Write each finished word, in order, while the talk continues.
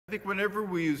I think whenever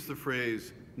we use the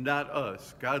phrase, not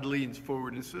us, God leans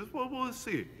forward and says, well, we'll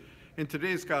see. In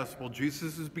today's gospel,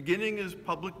 Jesus is beginning his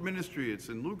public ministry. It's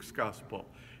in Luke's gospel.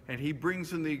 And he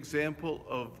brings in the example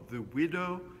of the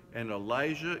widow and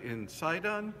Elijah in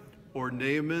Sidon, or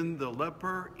Naaman the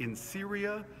leper in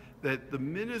Syria, that the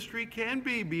ministry can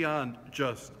be beyond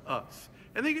just us.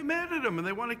 And they get mad at him and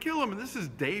they want to kill him. And this is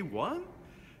day one.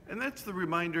 And that's the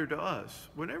reminder to us.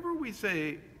 Whenever we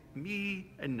say me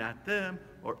and not them,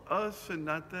 or us and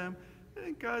not them, I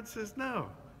think God says no.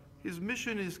 His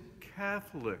mission is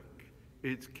Catholic.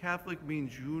 It's Catholic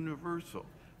means universal.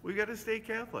 We got to stay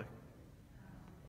Catholic.